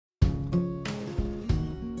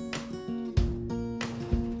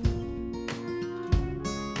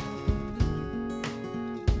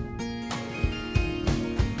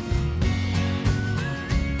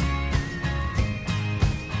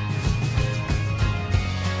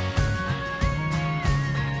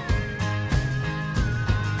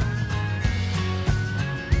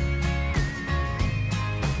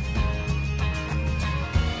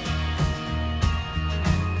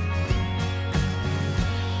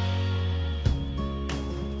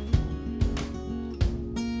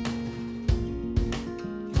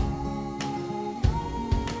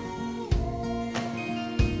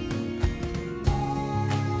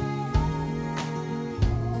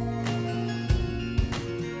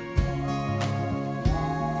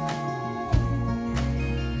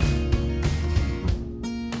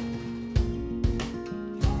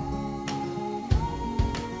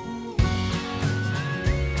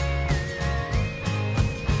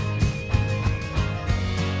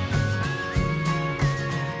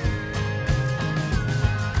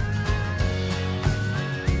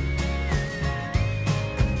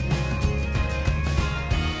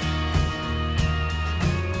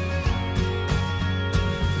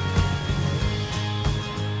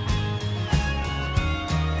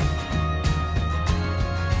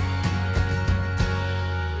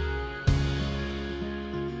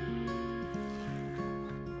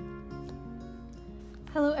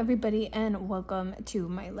Hello everybody and welcome to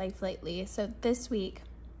my life lately. So this week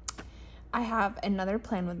I have another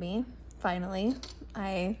plan with me. Finally,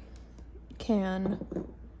 I can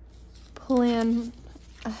plan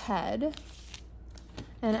ahead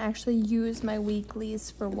and actually use my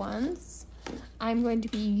weeklies for once. I'm going to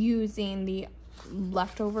be using the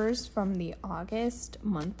leftovers from the August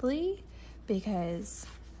monthly because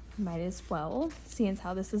might as well, seeing as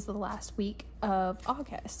how this is the last week of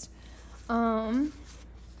August.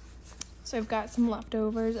 So I've got some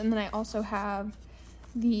leftovers, and then I also have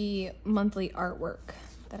the monthly artwork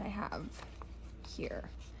that I have here.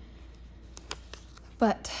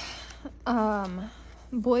 But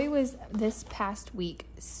boy, was this past week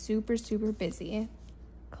super busy.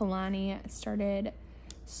 Kalani started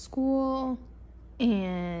school,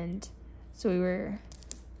 and so we were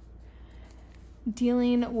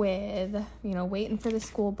dealing with, waiting for the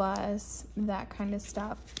school bus, that kind of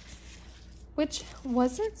stuff, which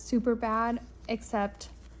wasn't super bad, except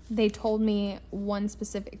they told me one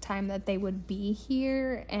specific time that they would be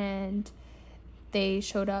here, and they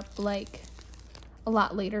showed up like a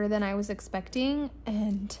lot later than I was expecting,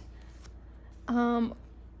 and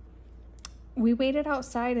we waited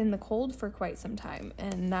outside in the cold for quite some time,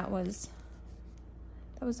 and that was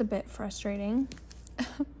a bit frustrating.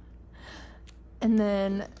 And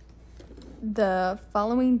then the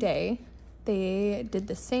following day they did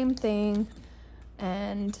the same thing,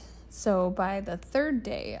 and so by the third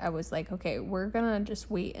day I was like, okay, we're gonna just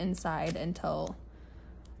wait inside until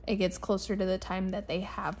it gets closer to the time that they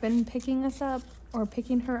have been picking us up or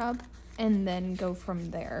picking her up, and then go from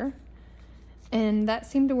there. And that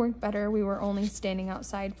seemed to work better. We were only standing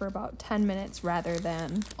outside for about 10 minutes rather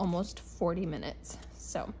than almost 40 minutes.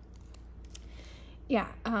 So yeah,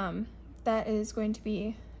 that is going to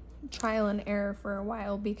be trial and error for a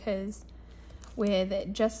while, because with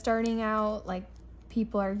it just starting out, like,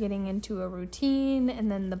 people are getting into a routine,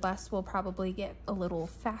 and then the bus will probably get a little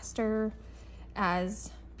faster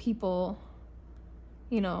as people,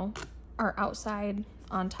 are outside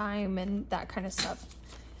on time and that kind of stuff,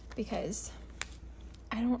 because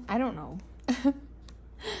I don't know.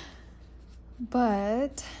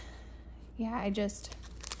 But yeah,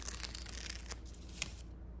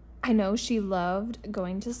 I know she loved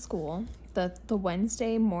going to school. The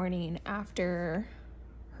Wednesday morning after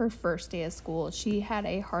her first day of school, she had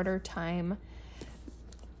a harder time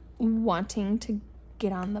wanting to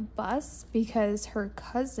get on the bus because her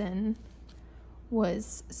cousin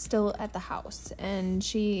was still at the house, and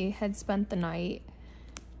she had spent the night,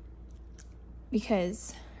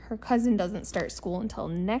 because her cousin doesn't start school until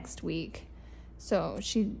next week. So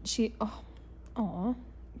she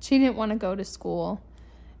didn't want to go to school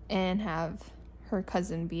and have her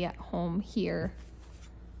cousin be at home here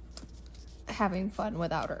having fun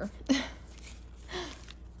without her.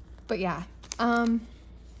 But yeah, other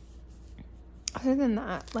than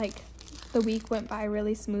that, like, the week went by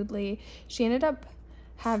really smoothly. She ended up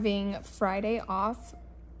having Friday off,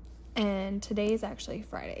 and today is actually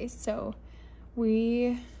Friday, so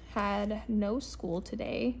we had no school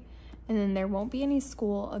today, and then there won't be any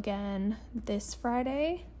school again this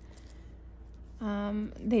Friday.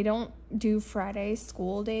 They don't do Friday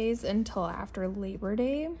school days until after Labor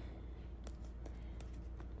Day.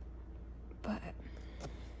 But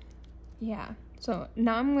yeah, so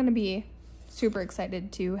now I'm going to be super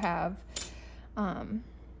excited to have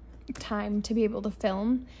time to be able to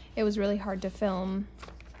film. It was really hard to film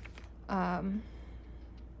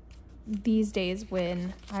these days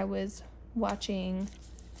when I was watching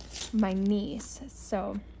my niece.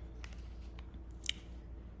 So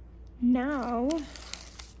now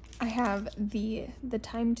I have the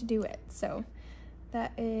time to do it. So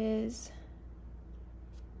that is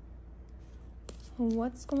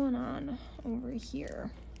what's going on over here.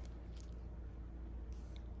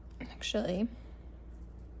 Actually,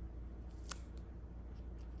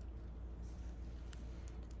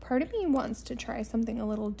 part of me wants to try something a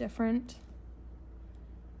little different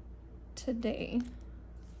today.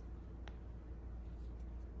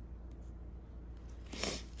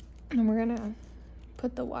 And we're gonna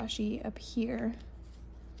put the washi up here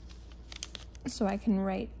so I can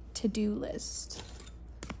write to-do list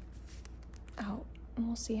out, and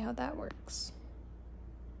we'll see how that works.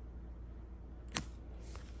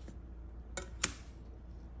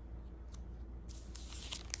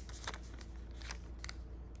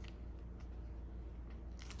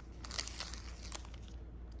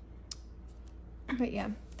 But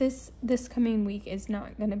yeah, this coming week is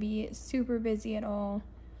not gonna be super busy at all.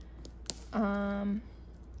 I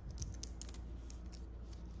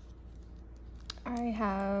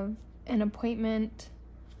have an appointment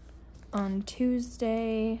on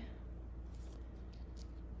Tuesday.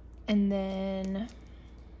 And then,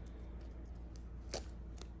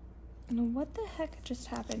 what the heck just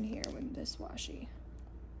happened here with this washi?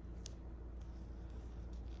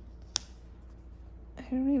 I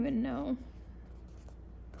don't even know.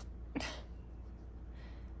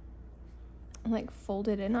 Like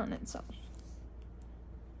folded in on itself.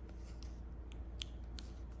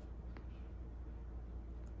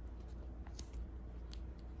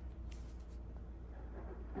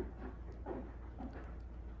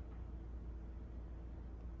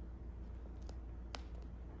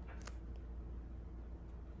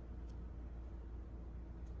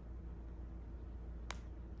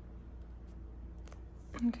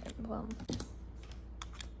 Okay, well.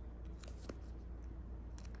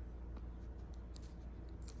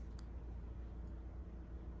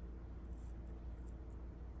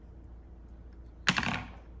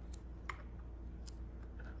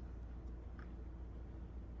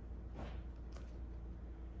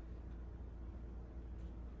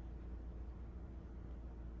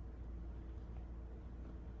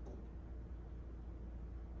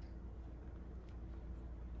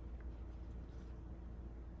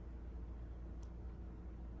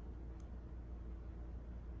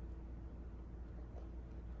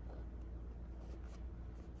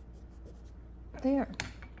 There.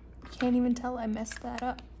 Can't even tell I messed that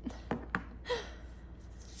up. All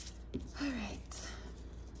right.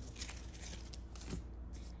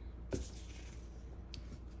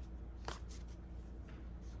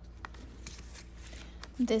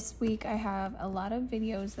 This week I have a lot of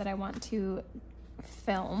videos that I want to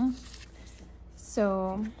film.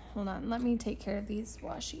 So, hold on. Let me take care of these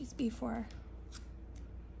washies before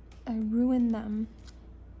I ruin them.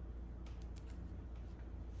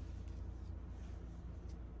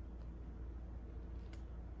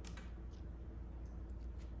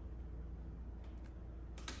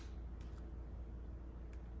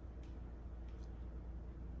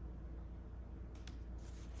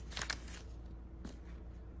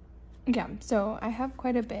 Yeah, so I have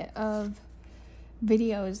quite a bit of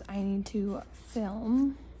videos I need to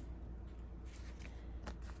film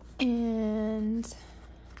and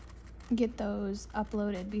get those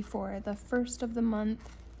uploaded before the first of the month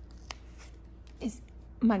is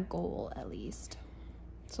my goal, at least.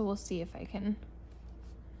 So we'll see if I can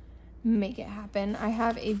make it happen. I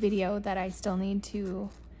have a video that I still need to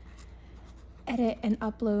edit and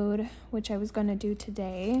upload, which I was going to do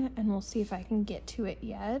today, and we'll see if I can get to it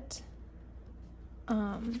yet.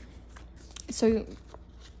 So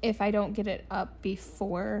if I don't get it up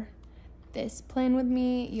before this plan with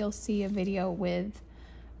me, you'll see a video with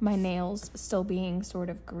my nails still being sort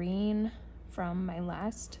of green from my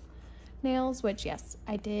last nails, which yes,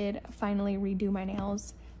 I did finally redo my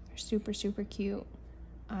nails. They're super, super cute.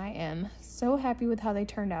 I am so happy with how they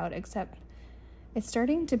turned out, except it's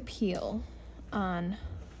starting to peel on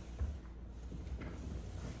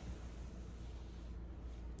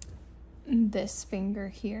this finger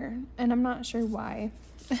here, and I'm not sure why,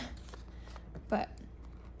 but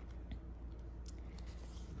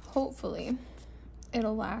hopefully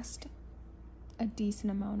it'll last a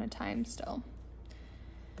decent amount of time still.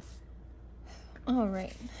 All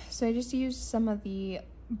right, so I just used some of the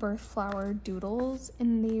birth flower doodles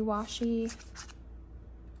in the washi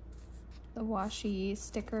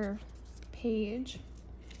sticker page.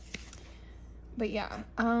 But yeah,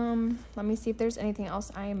 let me see if there's anything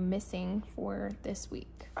else I am missing for this week.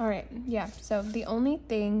 All right, yeah, so the only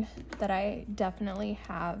thing that I definitely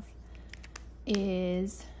have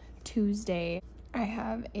is Tuesday. I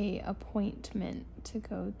have a appointment to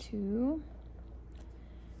go to.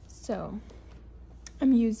 So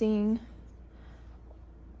I'm using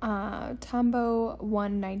Tombow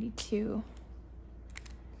 192,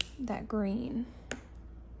 that green,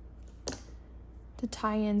 to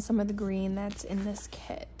tie in some of the green that's in this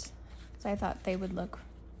kit. So I thought they would look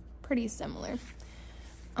pretty similar.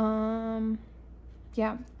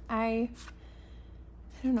 Yeah, I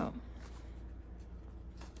don't know.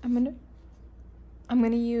 I'm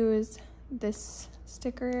gonna use this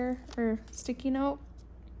sticker or sticky note.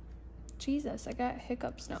 Jesus, I got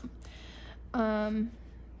hiccups now.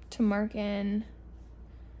 To mark in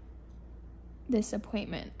this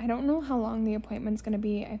appointment. I don't know how long the appointment's gonna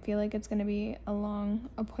be. I feel like it's gonna be a long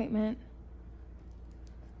appointment.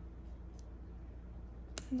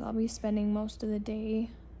 I'll be spending most of the day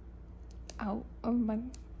out.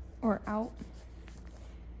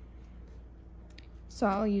 So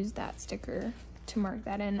I'll use that sticker to mark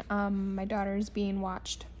that in. My daughter's being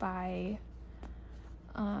watched by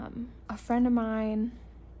a friend of mine,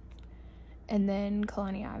 and then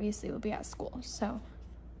Kalani obviously will be at school. So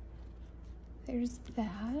there's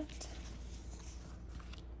that.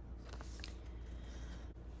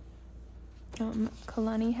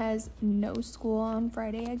 Kalani has no school on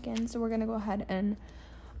Friday again, so we're gonna go ahead and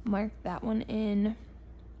mark that one in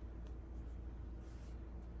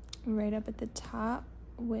right up at the top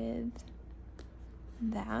with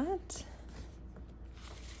that.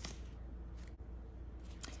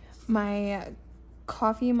 My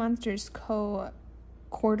CoffeeMonsterzCo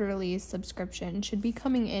quarterly subscription should be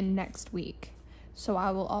coming in next week, so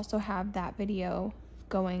I will also have that video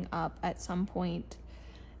going up at some point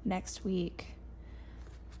next week.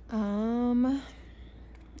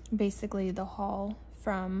 Basically the haul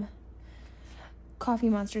from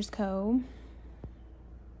CoffeeMonsterzCo.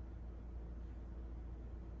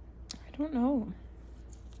 I don't know.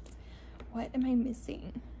 What am I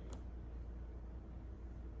missing?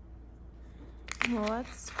 Well,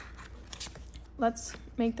 let's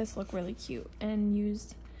make this look really cute and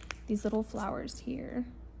use these little flowers here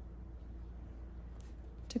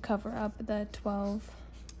to cover up the 12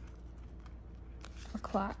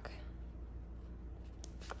 o'clock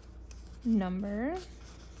number.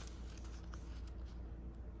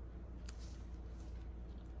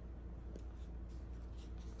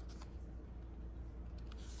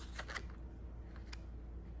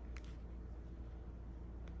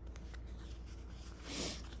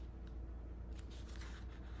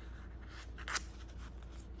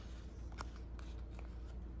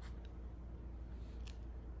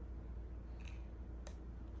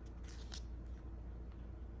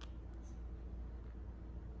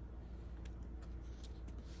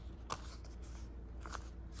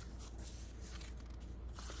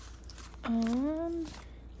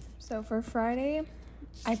 So for Friday,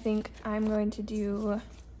 I think I'm going to do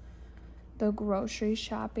the grocery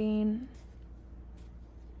shopping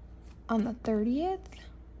on the 30th,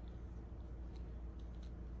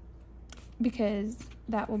 because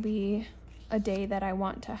that will be a day that I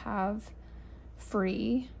want to have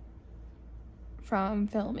free from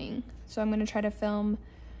filming. So I'm going to try to film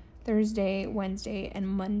Thursday, Wednesday, and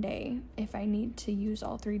Monday if I need to use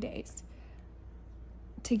all 3 days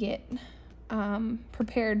to get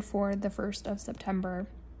prepared for the 1st of September.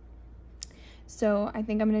 So I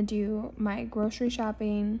think I'm gonna do my grocery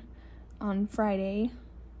shopping on Friday,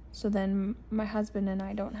 so then my husband and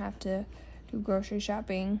I don't have to do grocery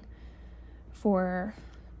shopping for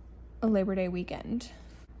a Labor Day weekend.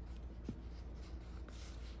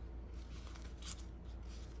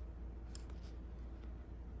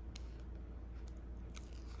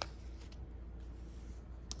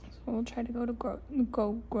 We'll try to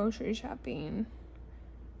go grocery shopping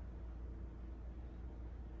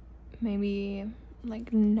maybe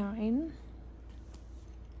like 9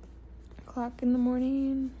 o'clock in the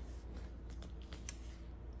morning,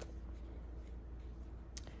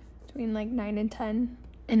 between like 9 and 10,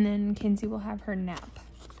 and then Kinsey will have her nap.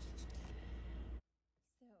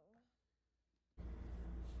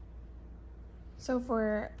 So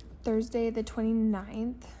for Thursday the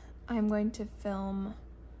 29th, I'm going to film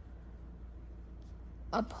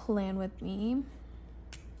a plan with me.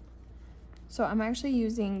 So I'm actually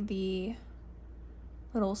using the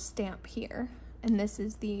little stamp here, and this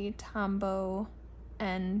is the Tombow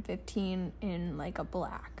N15 in like a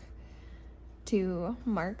black, to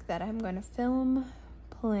mark that I'm going to film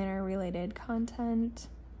planner related content,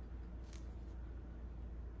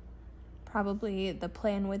 probably the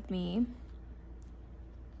plan with me.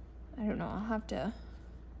 I don't know, I'll have to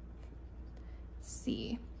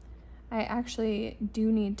see. I actually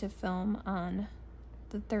do need to film on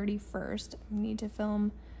the 31st. I need to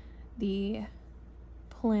film the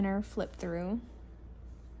planner flip through.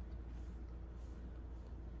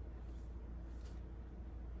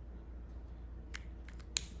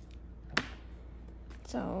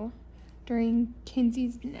 So during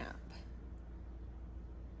Kinsey's nap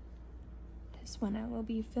is when I will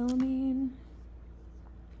be filming.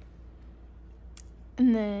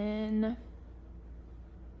 And then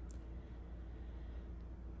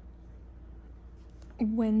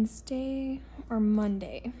Wednesday or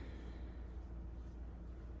Monday,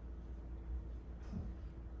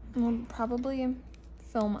 we'll probably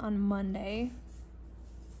film on Monday.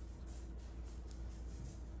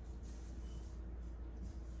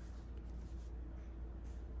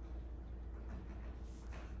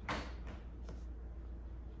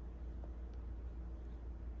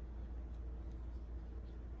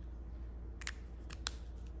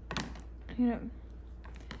 You know,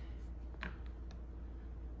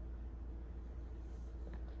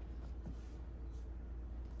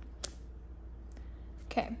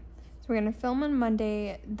 okay, so we're gonna film on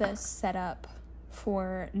Monday the setup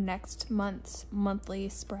for next month's monthly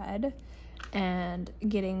spread, and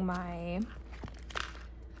getting my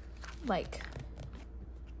like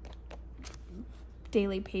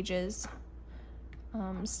daily pages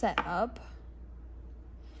set up.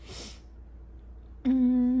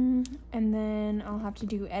 And then I'll have to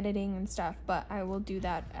do editing and stuff, but I will do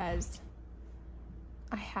that as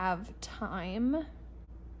I have time.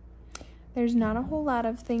 There's not a whole lot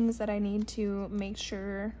of things that I need to make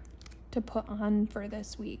sure to put on for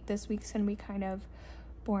this week. This week's gonna be kind of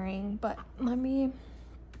boring, but let me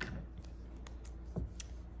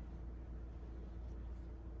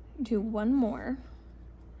do one more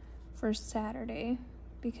for Saturday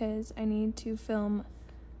because I need to film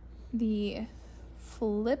the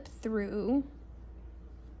flip through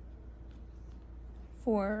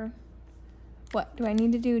for what do I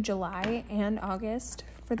need to do July and August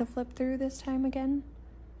for the flip through this time again?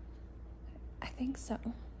 I think so.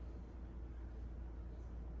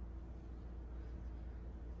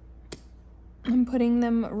 I'm putting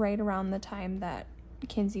them right around the time that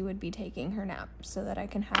Kinsey would be taking her nap so that I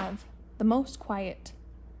can have the most quiet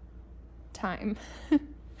time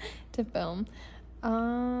to film.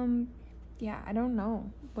 Yeah, I don't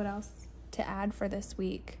know what else to add for this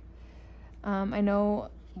week. I know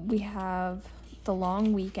we have the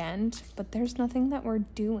long weekend, but there's nothing that we're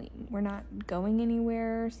doing. We're not going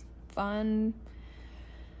anywhere fun.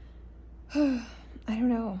 I don't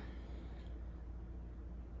know.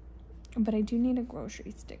 But I do need a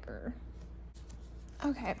grocery sticker.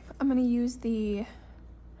 Okay, I'm gonna use the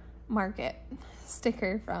Market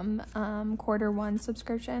sticker from Q1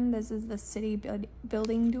 subscription. This is the city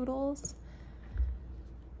building doodles.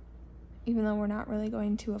 Even though we're not really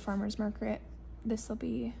going to a farmer's market, this will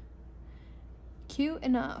be cute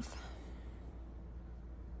enough.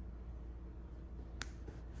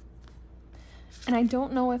 And I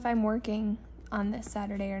don't know if I'm working on this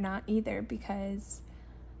Saturday or not either because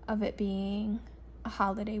of it being a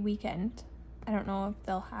holiday weekend. I don't know if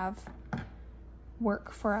they'll have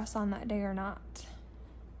work for us on that day or not.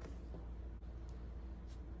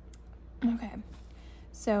 Okay,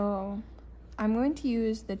 so I'm going to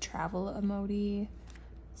use the travel emoji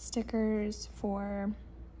stickers for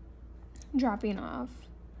dropping off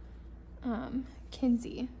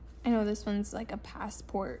Kinsey. I know this one's like a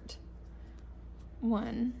passport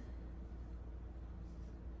one,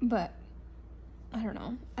 but I don't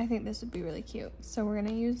know. I think this would be really cute. So we're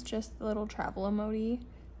gonna use just the little travel emoji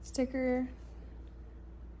sticker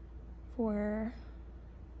for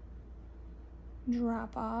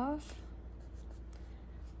drop off.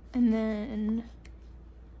 And then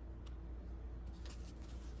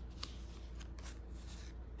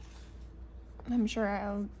I'm sure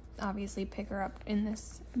I'll obviously pick her up in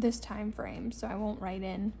this time frame, so I won't write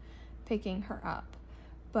in picking her up.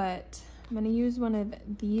 But I'm gonna use one of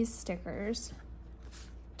these stickers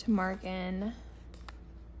to mark in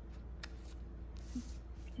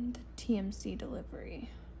the TMC delivery.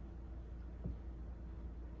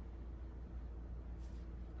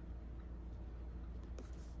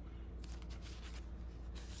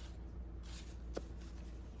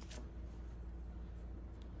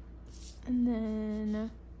 And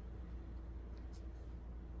then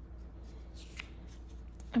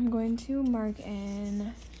I'm going to mark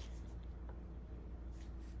in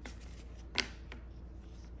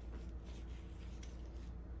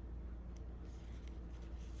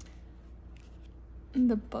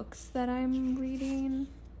the books that I'm reading,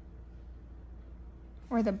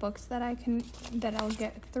 or the books that I'll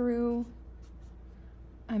get through.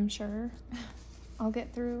 I'm sure I'll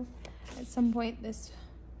get through at some point this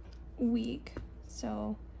week.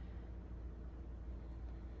 So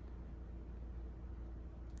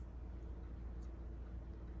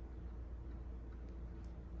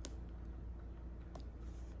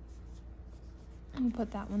I'll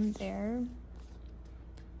put that one there,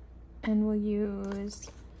 and we'll use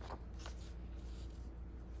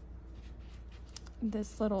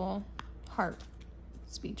this little heart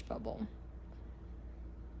speech bubble.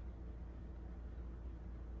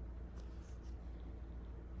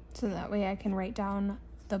 So that way I can write down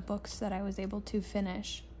the books that I was able to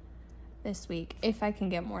finish this week. If I can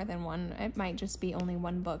get more than one, it might just be only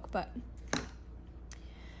one book, but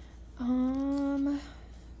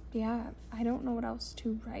yeah, I don't know what else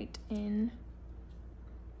to write in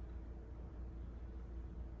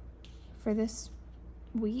for this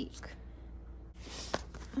week.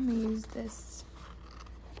 I'm gonna use this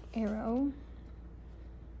arrow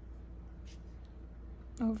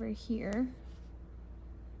over here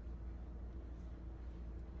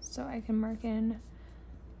so I can mark in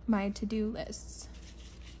my to-do lists.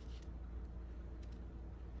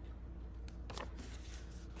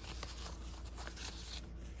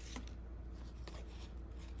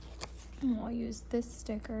 And I'll use this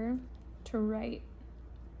sticker to write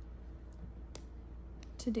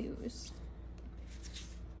to-dos.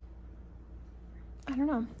 I don't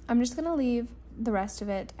know. I'm just gonna leave the rest of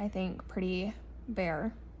it, I think, pretty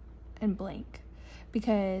bare and blank,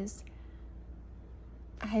 because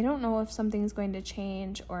I don't know if something's going to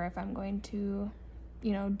change or if I'm going to,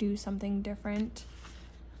 you know, do something different.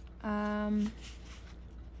 I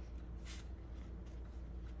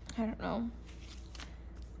don't know.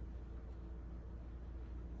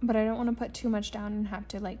 But I don't want to put too much down and have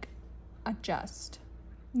to like adjust.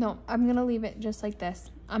 No, I'm gonna leave it just like this.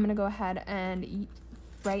 I'm gonna go ahead and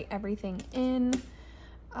write everything in.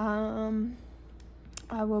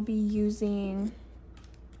 I will be using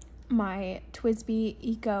my TWSBI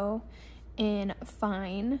Eco in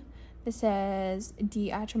Fine. This has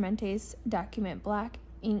D. Atramente's document black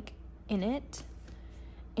ink in it.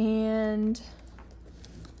 And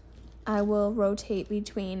I will rotate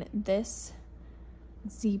between this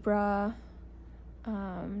Zebra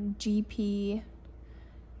GP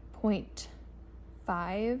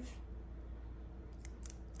 0.5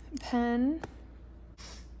 pen,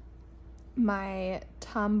 my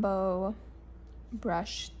Tombow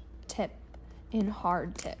brush tip in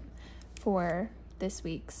hard tip for this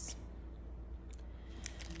week's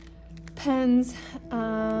pens.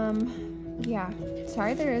 Yeah,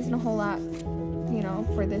 sorry there isn't a whole lot, you know,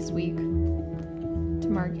 for this week to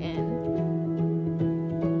mark in.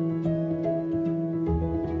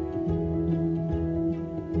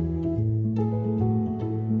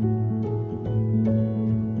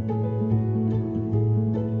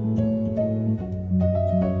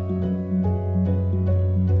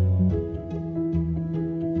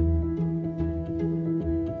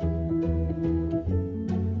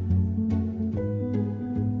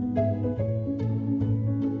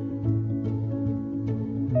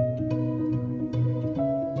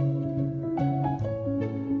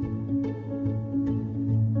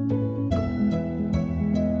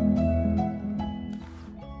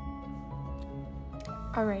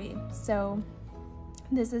 Alrighty, so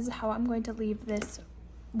this is how I'm going to leave this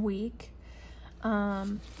week.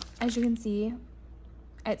 As you can see,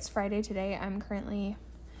 it's Friday today. I'm currently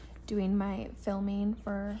doing my filming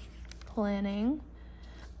for planning.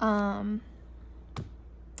 And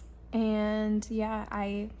yeah,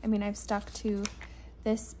 I mean, I've stuck to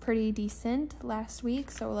this pretty decent last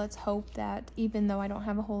week, so let's hope that even though I don't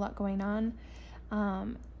have a whole lot going on,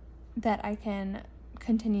 that I can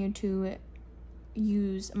continue to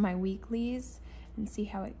use my weeklies and see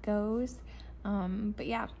how it goes. But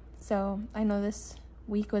yeah, so I know this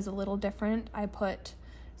week was a little different. I put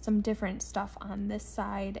some different stuff on this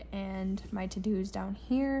side and my to-dos down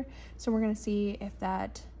here, so we're gonna see if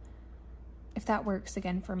that works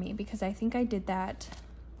again for me, because I think I did that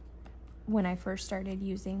when I first started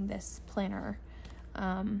using this planner.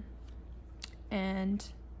 And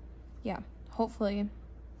yeah, hopefully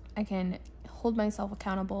I can hold myself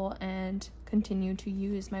accountable and continue to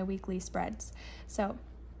use my weekly spreads. So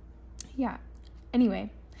yeah,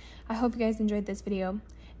 anyway, I hope you guys enjoyed this video,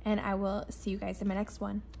 and I will see you guys in my next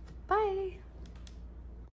one.